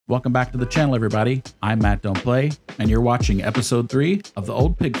Welcome back to the channel, everybody. I'm Matt Don't Play, and you're watching episode 3 of the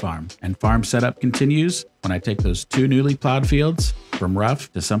old pig farm. And farm setup continues when I take those 2 newly plowed fields from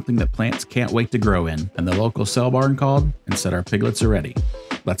rough to something that plants can't wait to grow in. And the local cell barn called and said our piglets are ready.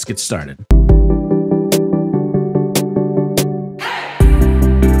 Let's get started.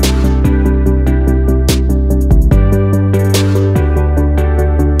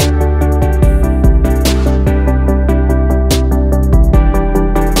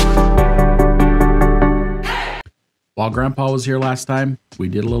 While Grandpa was here last time, we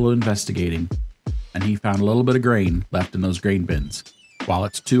did a little investigating, and he found a little bit of grain left in those grain bins. While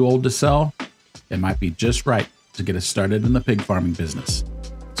it's too old to sell, it might be just right to get us started in the pig farming business.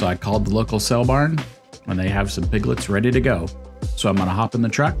 So I called the local cell barn, and they have some piglets ready to go. So I'm gonna hop in the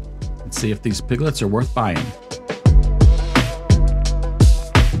truck and see if these piglets are worth buying.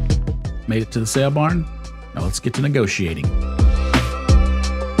 Made it to the sale barn. Now let's get to negotiating.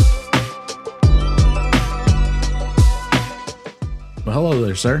 Well, hello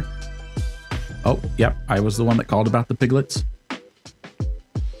there, sir. Oh, yep, I was the one that called about the piglets.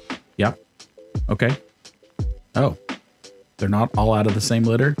 Yep. Okay. Oh, they're not all out of the same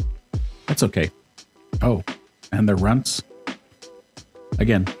litter? That's okay. Oh, and they're runts?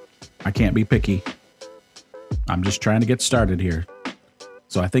 Again, I can't be picky. I'm just trying to get started here.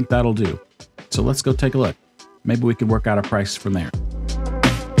 So I think that'll do. So let's go take a look. Maybe we can work out a price from there.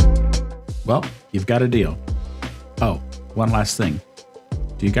 Well, you've got a deal. Oh, one last thing.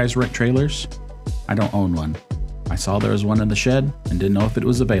 Do you guys rent trailers? I don't own one. I saw there was one in the shed and didn't know if it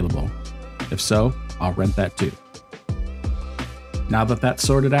was available. If so, I'll rent that too. Now that that's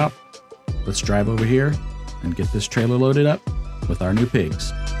sorted out, let's drive over here and get this trailer loaded up with our new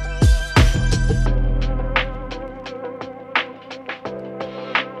pigs.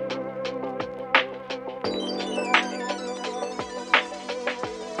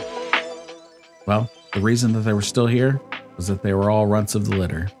 Well, the reason that they were still here was that they were all runts of the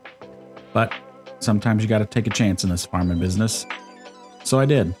litter. But sometimes you gotta take a chance in this farming business. So I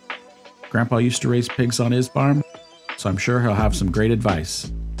did. Grandpa used to raise pigs on his farm, so I'm sure he'll have some great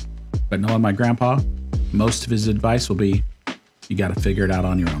advice. But knowing my grandpa, most of his advice will be, you gotta figure it out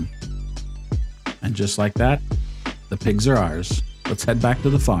on your own. And just like that, the pigs are ours. Let's head back to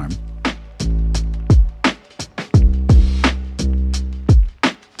the farm.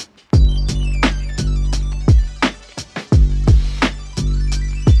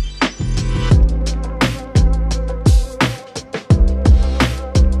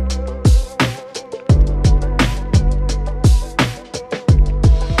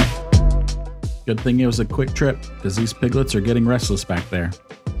 Good thing it was a quick trip, because these piglets are getting restless back there.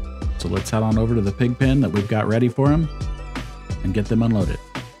 So let's head on over to the pig pen that we've got ready for them and get them unloaded.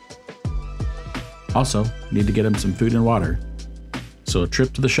 Also, need to get them some food and water. So a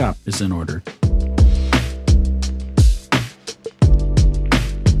trip to the shop is in order.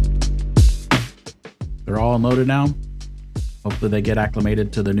 They're all unloaded now. Hopefully they get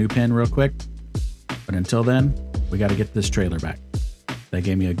acclimated to the new pen real quick. But until then, we got to get this trailer back. They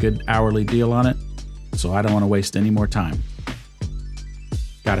gave me a good hourly deal on it, so I don't want to waste any more time.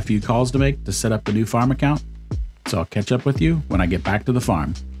 Got a few calls to make to set up the new farm account, so I'll catch up with you when I get back to the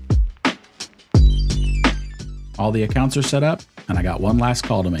farm. All the accounts are set up, and I got one last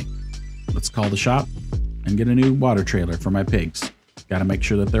call to make. Let's call the shop and get a new water trailer for my pigs. Got to make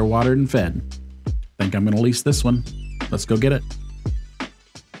sure that they're watered and fed. Think I'm going to lease this one. Let's go get it.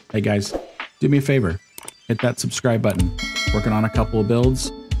 Hey guys, do me a favor. Hit that subscribe button. Working on a couple of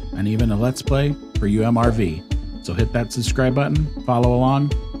builds and even a let's play for UMRV. So hit that subscribe button, follow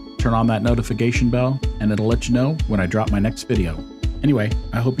along, turn on that notification bell, and it'll let you know when I drop my next video. Anyway,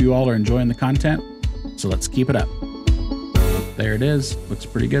 I hope you all are enjoying the content, so let's keep it up. There it is. Looks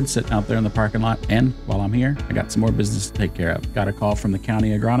pretty good sitting out there in the parking lot. And while I'm here, I got some more business to take care of. Got a call from the county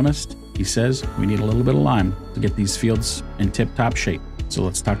agronomist. He says we need a little bit of lime to get these fields in tip-top shape. So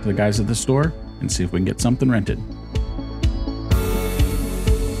let's talk to the guys at the store and see if we can get something rented.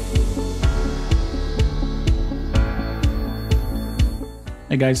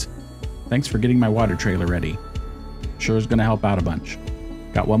 Hey guys, thanks for getting my water trailer ready. Sure is gonna help out a bunch.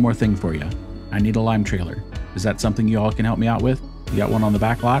 Got one more thing for you. I need a lime trailer. Is that something you all can help me out with? You got one on the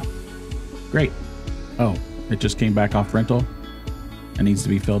back lot? Great. Oh, it just came back off rental and needs to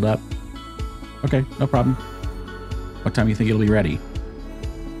be filled up. Okay, no problem. What time do you think it'll be ready?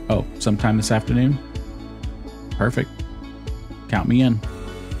 Oh, sometime this afternoon? Perfect. Count me in.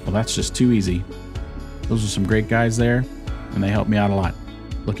 Well, that's just too easy. Those are some great guys there, and they helped me out a lot.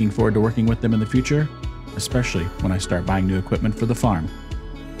 Looking forward to working with them in the future, especially when I start buying new equipment for the farm.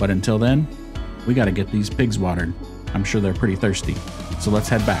 But until then, we gotta get these pigs watered. I'm sure they're pretty thirsty. So let's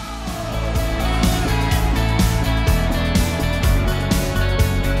head back.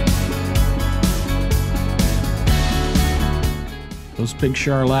 Those pigs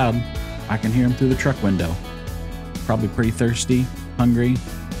sure are loud. I can hear them through the truck window. Probably pretty thirsty, hungry,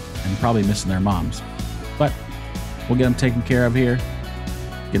 and probably missing their moms. But we'll get them taken care of here.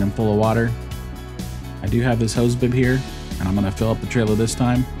 Get them full of water. I do have this hose bib here, and I'm gonna fill up the trailer this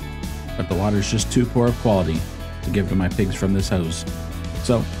time, but the water's just too poor of quality to give to my pigs from this hose.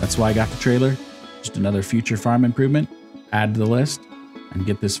 So that's why I got the trailer. Just another future farm improvement, add to the list, and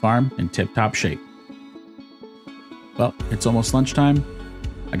get this farm in tip-top shape. Well, it's almost lunchtime.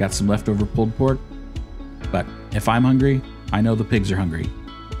 I got some leftover pulled pork, but if I'm hungry, I know the pigs are hungry.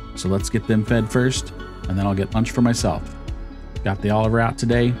 So let's get them fed first, and then I'll get lunch for myself. Got the Oliver out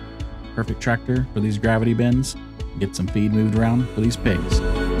today. Perfect tractor for these gravity bins. Get some feed moved around for these pigs.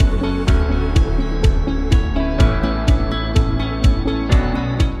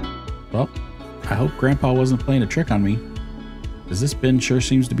 Well, I hope Grandpa wasn't playing a trick on me, because this bin sure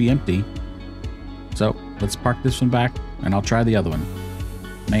seems to be empty. So let's park this one back, and I'll try the other one.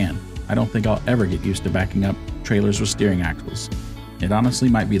 Man, I don't think I'll ever get used to backing up trailers with steering axles. It honestly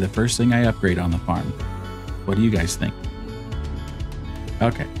might be the first thing I upgrade on the farm. What do you guys think?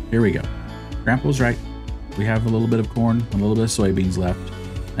 Okay, here we go. Grandpa was right. We have a little bit of corn and a little bit of soybeans left,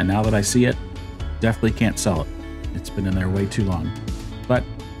 and now that I see it, definitely can't sell it. It's been in there way too long. But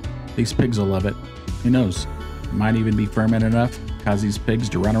these pigs will love it. Who knows? It might even be fermented enough to cause these pigs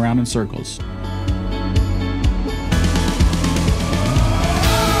to run around in circles.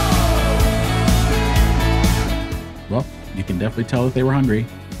 Well, you can definitely tell that they were hungry.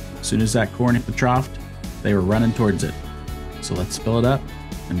 As soon as that corn hit the trough, they were running towards it. So let's fill it up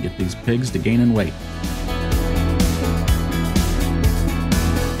and get these pigs to gain in weight.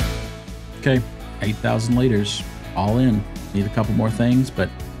 Okay, 8,000 liters, all in. Need a couple more things, but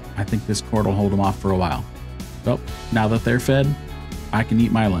I think this corn will hold them off for a while. Well, now that they're fed, I can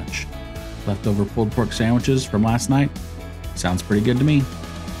eat my lunch. Leftover pulled pork sandwiches from last night. Sounds pretty good to me.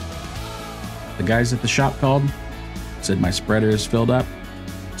 The guys at the shop called, said my spreader is filled up,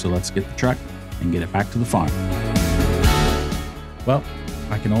 so let's get the truck and get it back to the farm. Well,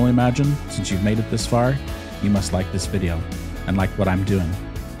 I can only imagine, since you've made it this far, you must like this video and like what I'm doing.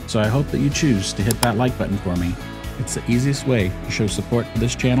 So I hope that you choose to hit that like button for me. It's the easiest way to show support for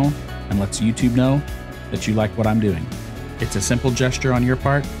this channel and lets YouTube know that you like what I'm doing. It's a simple gesture on your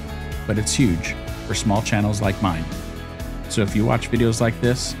part, but it's huge for small channels like mine. So if you watch videos like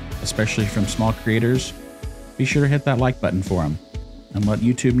this, especially from small creators, be sure to hit that like button for them and let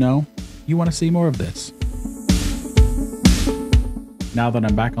YouTube know you want to see more of this. Now that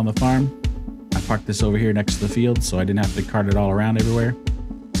I'm back on the farm, I parked this over here next to the field so I didn't have to cart it all around everywhere.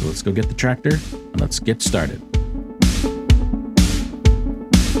 So let's go get the tractor and let's get started.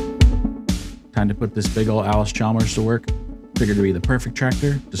 Time to put this big old Alice Chalmers to work. Figured to be the perfect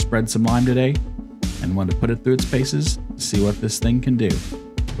tractor to spread some lime today, and wanted to put it through its paces to see what this thing can do.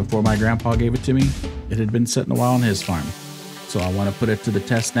 Before my grandpa gave it to me, it had been sitting a while on his farm. So I want to put it to the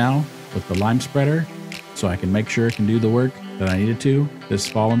test now with the lime spreader so I can make sure it can do the work that I needed to this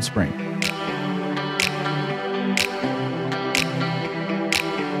fall and spring.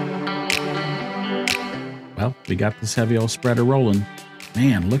 Well, we got this heavy old spreader rolling.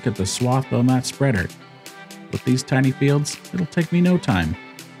 Man, look at the swath on that spreader. With these tiny fields, it'll take me no time,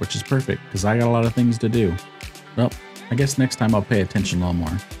 which is perfect because I got a lot of things to do. Well, I guess next time I'll pay attention a little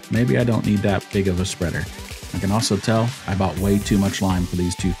more. Maybe I don't need that big of a spreader. I can also tell I bought way too much lime for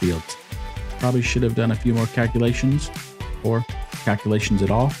these two fields. Probably should have done a few more calculations, or calculations at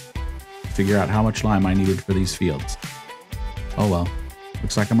all, to figure out how much lime I needed for these fields. Oh well,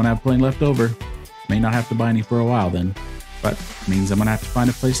 looks like I'm gonna have plenty left over. May not have to buy any for a while then, but it means I'm gonna have to find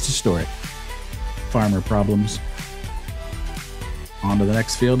a place to store it. Farmer problems. On to the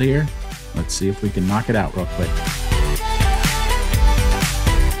next field here. Let's see if we can knock it out real quick.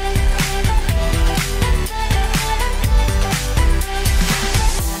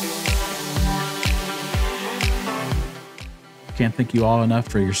 Can't thank you all enough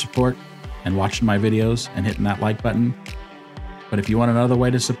for your support and watching my videos and hitting that like button. But if you want another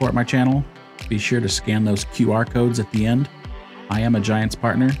way to support my channel, be sure to scan those QR codes at the end. I am a Giants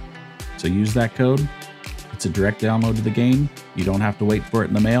partner, so use that code. It's a direct download to the game. You don't have to wait for it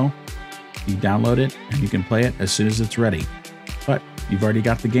in the mail. You download it and you can play it as soon as it's ready. But you've already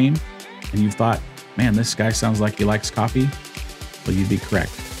got the game and you've thought, man, this guy sounds like he likes coffee. Well, you'd be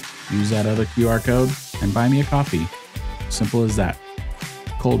correct. Use that other QR code and buy me a coffee. Simple as that.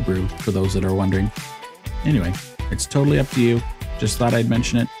 Cold brew, for those that are wondering. Anyway, it's totally up to you. Just thought I'd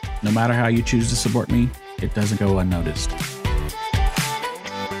mention it. No matter how you choose to support me, it doesn't go unnoticed.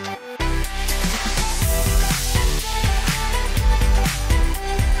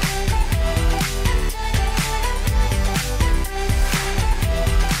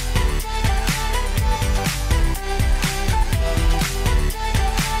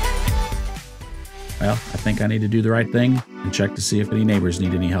 Well, I think I need to do the right thing and check to see if any neighbors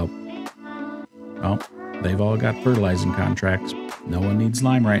need any help. Well, they've all got fertilizing contracts. No one needs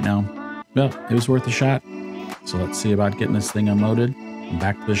lime right now. Well, it was worth a shot. So let's see about getting this thing unloaded and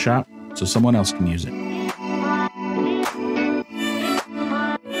back to the shop so someone else can use it.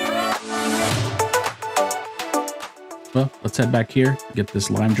 Well, let's head back here, get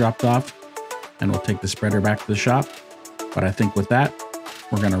this lime dropped off, and we'll take the spreader back to the shop. But I think with that,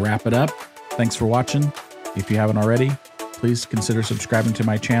 we're going to wrap it up. Thanks for watching. If you haven't already, please consider subscribing to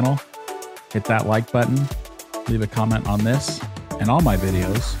my channel. Hit that like button, leave a comment on this and all my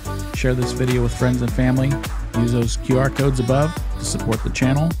videos. Share this video with friends and family. Use those QR codes above to support the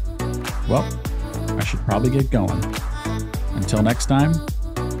channel. Well, I should probably get going. Until next time,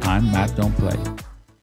 I'm Matt Don't Play.